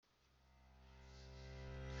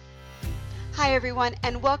Hi everyone,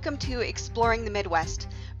 and welcome to Exploring the Midwest.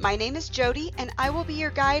 My name is Jody, and I will be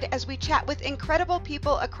your guide as we chat with incredible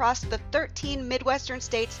people across the 13 Midwestern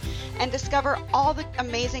states and discover all the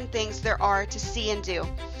amazing things there are to see and do.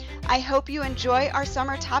 I hope you enjoy our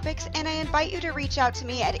summer topics, and I invite you to reach out to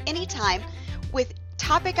me at any time with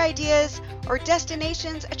topic ideas or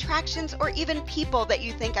destinations, attractions, or even people that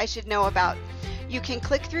you think I should know about. You can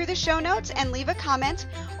click through the show notes and leave a comment,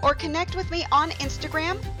 or connect with me on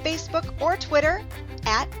Instagram, Facebook, or Twitter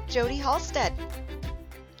at Jody Halstead.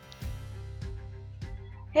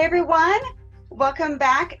 Hey everyone, welcome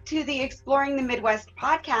back to the Exploring the Midwest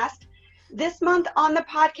podcast. This month on the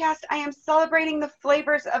podcast, I am celebrating the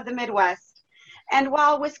flavors of the Midwest. And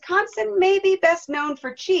while Wisconsin may be best known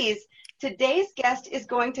for cheese, today's guest is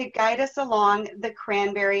going to guide us along the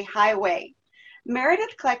Cranberry Highway.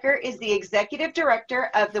 Meredith Klecker is the Executive Director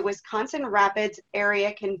of the Wisconsin Rapids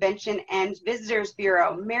Area Convention and Visitors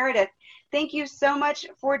Bureau. Meredith, thank you so much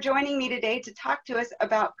for joining me today to talk to us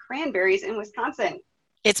about cranberries in Wisconsin.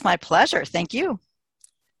 It's my pleasure. Thank you.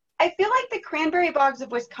 I feel like the cranberry bogs of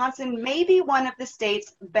Wisconsin may be one of the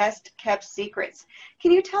state's best kept secrets.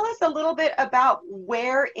 Can you tell us a little bit about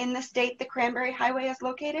where in the state the Cranberry Highway is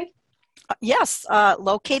located? Yes,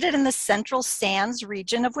 located in the Central Sands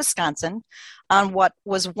region of Wisconsin on what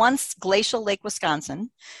was once Glacial Lake,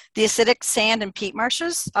 Wisconsin. The acidic sand and peat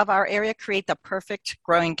marshes of our area create the perfect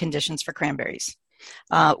growing conditions for cranberries.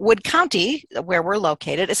 Wood County, where we're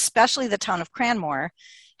located, especially the town of Cranmore,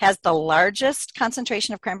 has the largest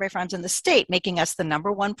concentration of cranberry farms in the state, making us the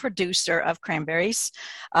 #1 producer of cranberries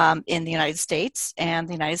in the United States, and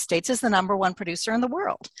the United States is the #1 producer in the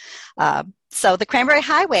world. So the Cranberry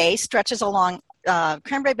Highway stretches along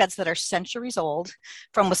cranberry beds that are centuries old,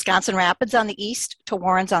 from Wisconsin Rapids on the east to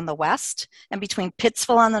Warrens on the west, and between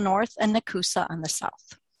Pittsville on the north and Nakusa on the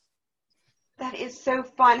south. That is so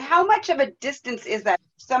fun. How much of a distance is that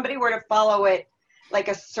if somebody were to follow it like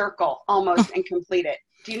a circle almost and complete it?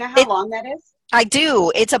 Do you know how long that is? I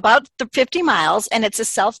do. It's about 50 miles, and it's a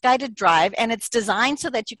self-guided drive, and it's designed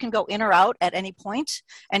so that you can go in or out at any point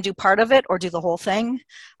and do part of it or do the whole thing.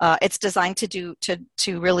 It's designed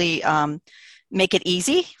to really make it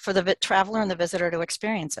easy for the traveler and the visitor to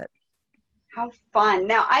experience it. How fun.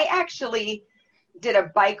 Now, I actually did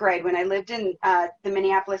a bike ride when I lived in the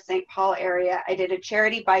Minneapolis-St. Paul area. I did a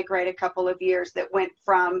charity bike ride a couple of years that went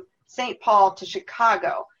from St. Paul to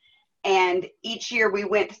Chicago. And each year we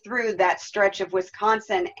went through that stretch of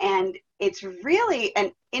Wisconsin, and it's really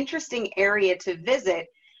an interesting area to visit.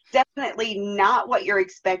 Definitely not what you're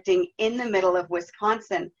expecting in the middle of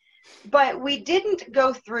Wisconsin. But we didn't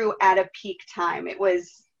go through at a peak time. It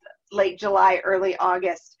was late July, early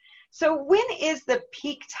August. So when is the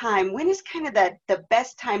peak time? When is kind of the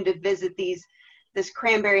best time to visit this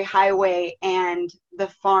Cranberry Highway and the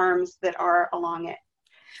farms that are along it?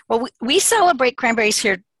 Well, we celebrate cranberries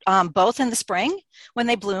here both in the spring when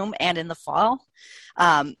they bloom and in the fall.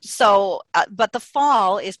 But the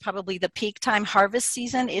fall is probably the peak time. Harvest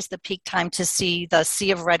season is the peak time to see the sea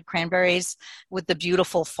of red cranberries with the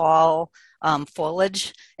beautiful fall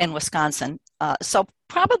foliage in Wisconsin. So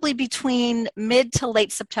probably between mid to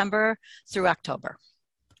late September through October.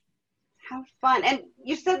 How fun. And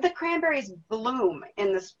you said the cranberries bloom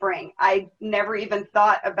in the spring. I never even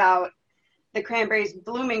thought about the cranberries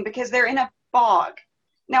blooming because they're in a bog.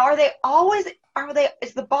 Now,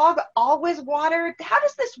 is the bog always watered? How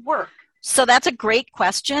does this work? So that's a great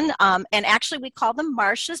question. And actually we call them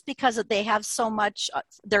marshes because they have so much,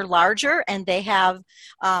 they're larger and they have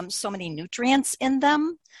so many nutrients in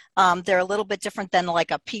them. They're a little bit different than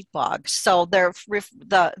like a peat bog. So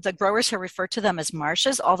the growers here refer to them as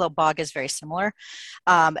marshes, although bog is very similar.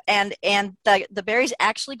 And the berries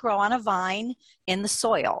actually grow on a vine in the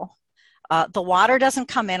soil. The water doesn't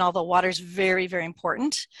come in, although water is very, very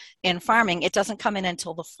important in farming. It doesn't come in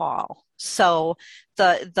until the fall. So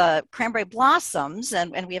the cranberry blossoms,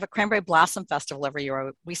 and we have a cranberry blossom festival every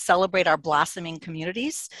year. We celebrate our blossoming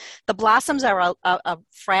communities. The blossoms are a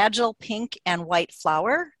fragile pink and white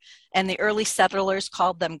flower, and the early settlers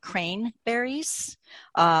called them craneberries.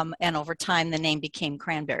 And over time, the name became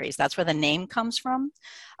cranberries. That's where the name comes from.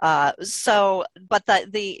 But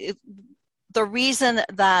the reason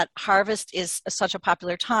that harvest is such a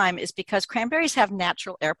popular time is because cranberries have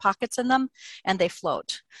natural air pockets in them and they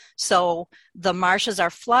float. So the marshes are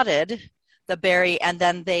flooded, the berry, and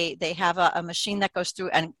then they have a machine that goes through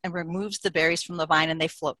and removes the berries from the vine and they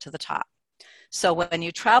float to the top. So when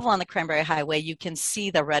you travel on the Cranberry Highway, you can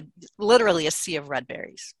see literally a sea of red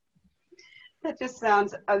berries. That just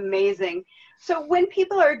sounds amazing. So when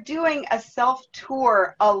people are doing a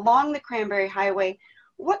self-tour along the Cranberry Highway,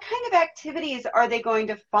 what kind of activities are they going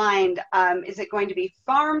to find? Is it going to be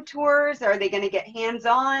farm tours? Are they going to get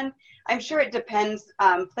hands-on? I'm sure it depends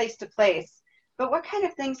place to place, but what kind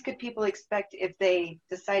of things could people expect if they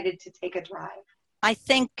decided to take a drive? I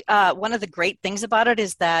think one of the great things about it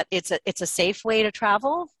is that it's a safe way to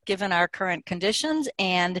travel given our current conditions,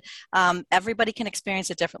 and everybody can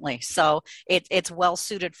experience it differently. So it's well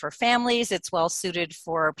suited for families. It's well suited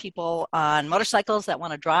for people on motorcycles that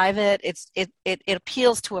want to drive it. It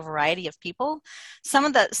appeals to a variety of people. Some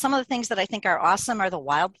of the things that I think are awesome are the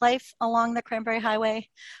wildlife along the Cranberry Highway.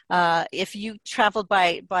 If you traveled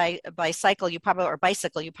by cycle, you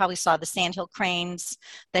probably saw the sandhill cranes,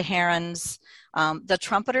 the herons. The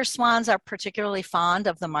trumpeter swans are particularly fond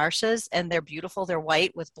of the marshes, and they're beautiful. They're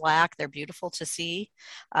white with black. They're beautiful to see.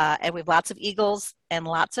 And we have lots of eagles and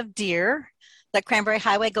lots of deer. The Cranberry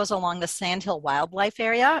Highway goes along the Sandhill Wildlife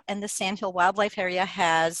Area, and the Sandhill Wildlife Area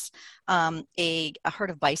has a herd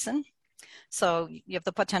of bison. So you have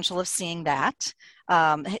the potential of seeing that,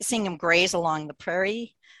 seeing them graze along the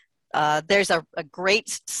prairie. There's a great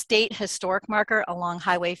state historic marker along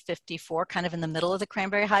Highway 54, kind of in the middle of the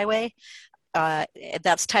Cranberry Highway.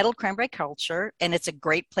 That's titled Cranberry Culture, and it's a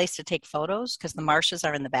great place to take photos because the marshes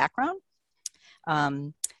are in the background.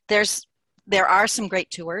 There are some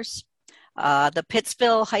great tours. The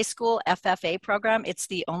Pittsville High School FFA program, it's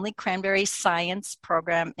the only cranberry science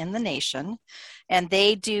program in the nation, and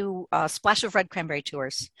they do Splash of Red Cranberry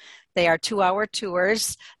tours. They are 2-hour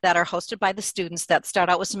tours that are hosted by the students that start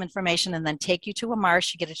out with some information and then take you to a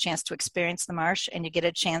marsh. You get a chance to experience the marsh, and you get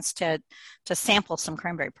a chance to sample some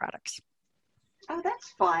cranberry products. Oh, that's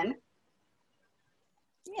fun.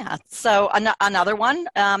 Yeah. So another one,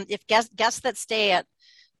 if guests that stay at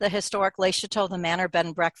the historic Le Chateau, the Manor Bed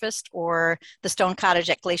and Breakfast, or the Stone Cottage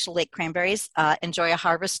at Glacial Lake Cranberries, enjoy a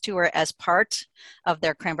harvest tour as part of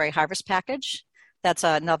their cranberry harvest package. That's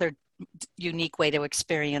another unique way to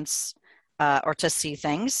experience or to see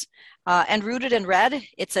things. And Rooted in Red,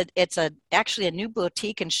 it's actually a new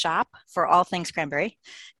boutique and shop for all things cranberry,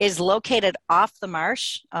 is located off the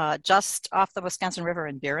marsh, just off the Wisconsin River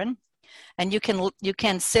in Buren. And you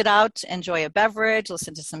can sit out, enjoy a beverage,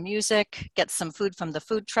 listen to some music, get some food from the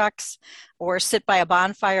food trucks, or sit by a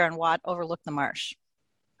bonfire and overlook the marsh.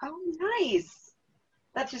 Oh, nice.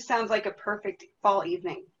 That just sounds like a perfect fall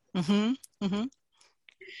evening. Mm-hmm. Mm-hmm.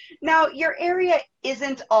 Now, your area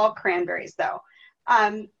isn't all cranberries, though.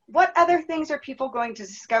 What other things are people going to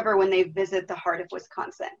discover when they visit the heart of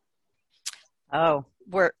Wisconsin? Oh,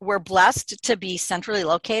 we're blessed to be centrally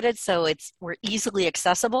located, so we're easily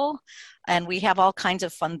accessible, and we have all kinds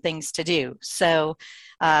of fun things to do. So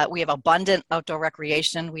we have abundant outdoor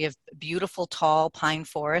recreation. We have beautiful, tall pine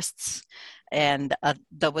forests, and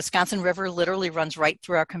the Wisconsin River literally runs right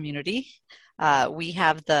through our community. We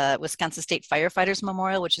have the Wisconsin State Firefighters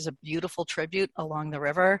Memorial, which is a beautiful tribute along the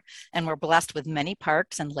river, and we're blessed with many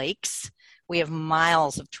parks and lakes. We have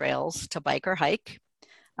miles of trails to bike or hike.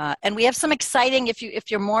 And we have some exciting,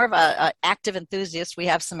 if you're more of a active enthusiast, we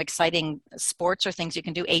have some exciting sports or things you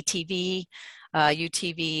can do, ATV,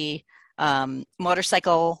 UTV,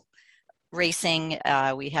 motorcycle racing.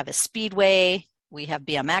 We have a speedway, we have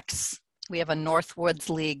BMX, we have a Northwoods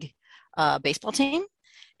League baseball team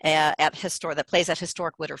that plays at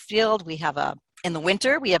historic Witter Field. We have in the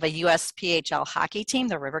winter, we have a USPHL hockey team,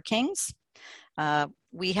 the River Kings.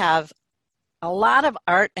 We have a lot of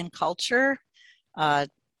art and culture,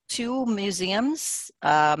 2 museums.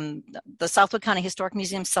 The Southwood County Historic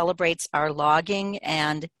Museum celebrates our logging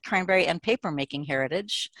and cranberry and paper making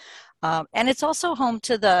heritage. And it's also home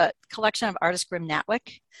to the collection of artist Grim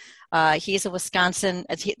Natwick. He's a Wisconsin,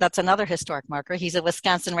 that's another historic marker. He's a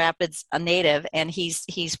Wisconsin Rapids native, and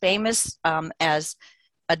he's famous as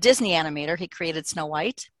a Disney animator. He created Snow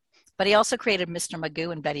White, but he also created Mr.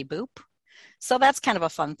 Magoo and Betty Boop. So that's kind of a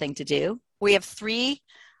fun thing to do. We have 3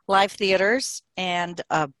 live theaters and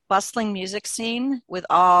a bustling music scene with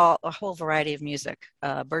a whole variety of music,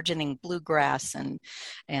 burgeoning bluegrass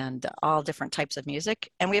and all different types of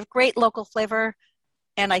music. And we have great local flavor.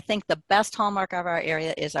 And I think the best hallmark of our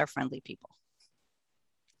area is our friendly people.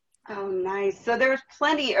 Oh, nice. So there's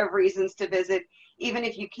plenty of reasons to visit, even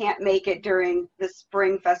if you can't make it during the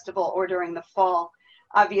spring festival or during the fall.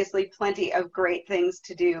 Obviously, plenty of great things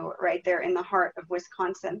to do right there in the heart of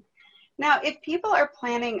Wisconsin. Now, if people are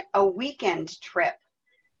planning a weekend trip,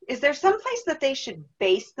 is there some place that they should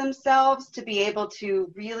base themselves to be able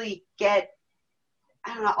to really get,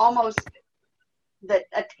 I don't know, almost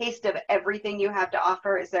a taste of everything you have to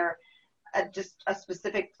offer? Is there just a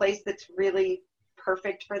specific place that's really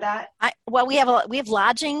perfect for that? Well, we have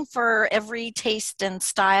lodging for every taste and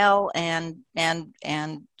style and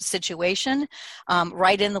situation,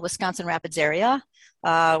 right in the Wisconsin Rapids area. We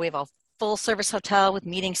have a full service hotel with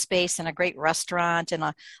meeting space and a great restaurant and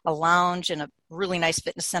a lounge and a really nice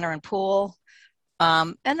fitness center and pool.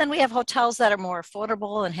 And then we have hotels that are more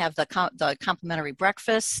affordable and have the complimentary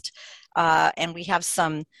breakfast. And we have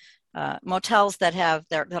some motels that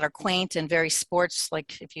are quaint and very sports,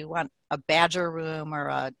 like if you want a Badger room or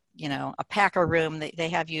a Packer room, they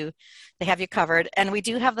have you covered. And we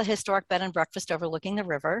do have the historic bed and breakfast overlooking the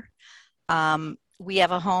river. We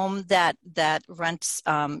have a home that rents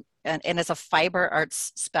and it's a fiber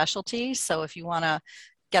arts specialty. So if you want to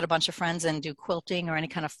get a bunch of friends and do quilting or any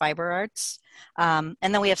kind of fiber arts. And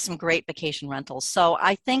then we have some great vacation rentals. So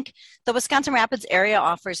I think the Wisconsin Rapids area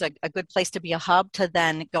offers a good place to be a hub to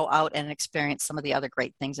then go out and experience some of the other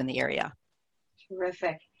great things in the area.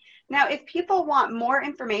 Terrific. Now, if people want more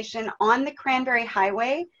information on the Cranberry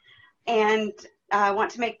Highway and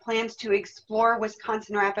want to make plans to explore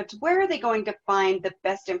Wisconsin Rapids, where are they going to find the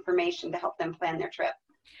best information to help them plan their trip?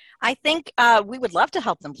 I think we would love to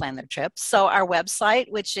help them plan their trips. So our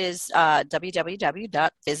website, which is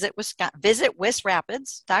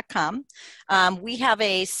www.visitwisrapids.com, we have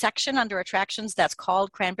a section under attractions that's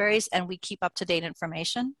called Cranberries, and we keep up-to-date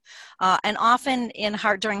information. And often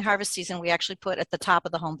during harvest season, we actually put at the top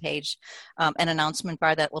of the homepage an announcement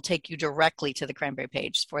bar that will take you directly to the Cranberry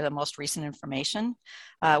page for the most recent information.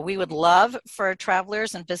 We would love for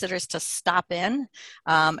travelers and visitors to stop in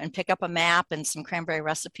and pick up a map and some cranberry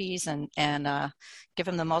recipes and give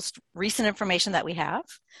them the most recent information that we have.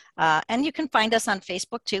 And you can find us on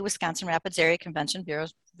Facebook too, Wisconsin Rapids Area Convention Bureau,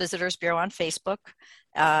 Visitors Bureau on Facebook,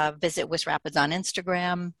 Visit Wis Rapids on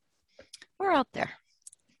Instagram. We're out there.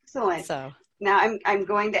 Excellent. So now I'm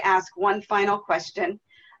going to ask one final question.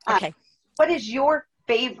 Okay. What is your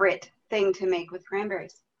favorite thing to make with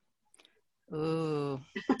cranberries? Ooh.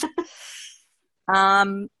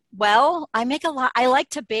 Well, I make a lot. I like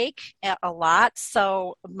to bake a lot.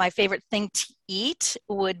 So my favorite thing to eat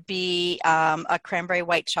would be a cranberry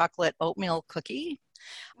white chocolate oatmeal cookie.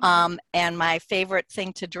 And my favorite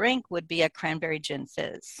thing to drink would be a cranberry gin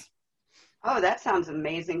fizz. Oh, that sounds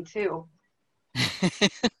amazing too. So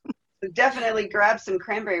definitely grab some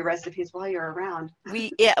cranberry recipes while you're around.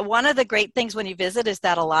 One of the great things when you visit is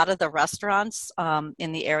that a lot of the restaurants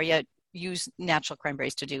in the area use natural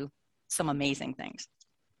cranberries to do some amazing things.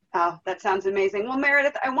 Oh, that sounds amazing. Well,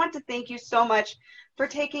 Meredith, I want to thank you so much for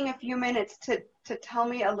taking a few minutes to tell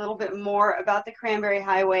me a little bit more about the Cranberry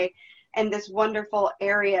Highway and this wonderful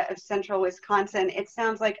area of central Wisconsin. It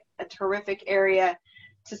sounds like a terrific area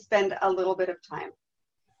to spend a little bit of time.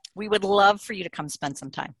 We would love for you to come spend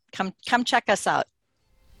some time. Come check us out.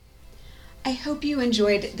 I hope you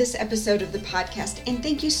enjoyed this episode of the podcast, and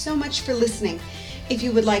thank you so much for listening. If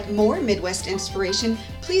you would like more Midwest inspiration,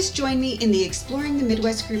 please join me in the Exploring the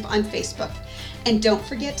Midwest group on Facebook. And don't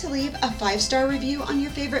forget to leave a 5-star review on your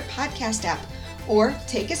favorite podcast app, or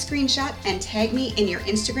take a screenshot and tag me in your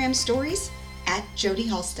Instagram stories @Jody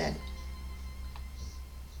Halstead.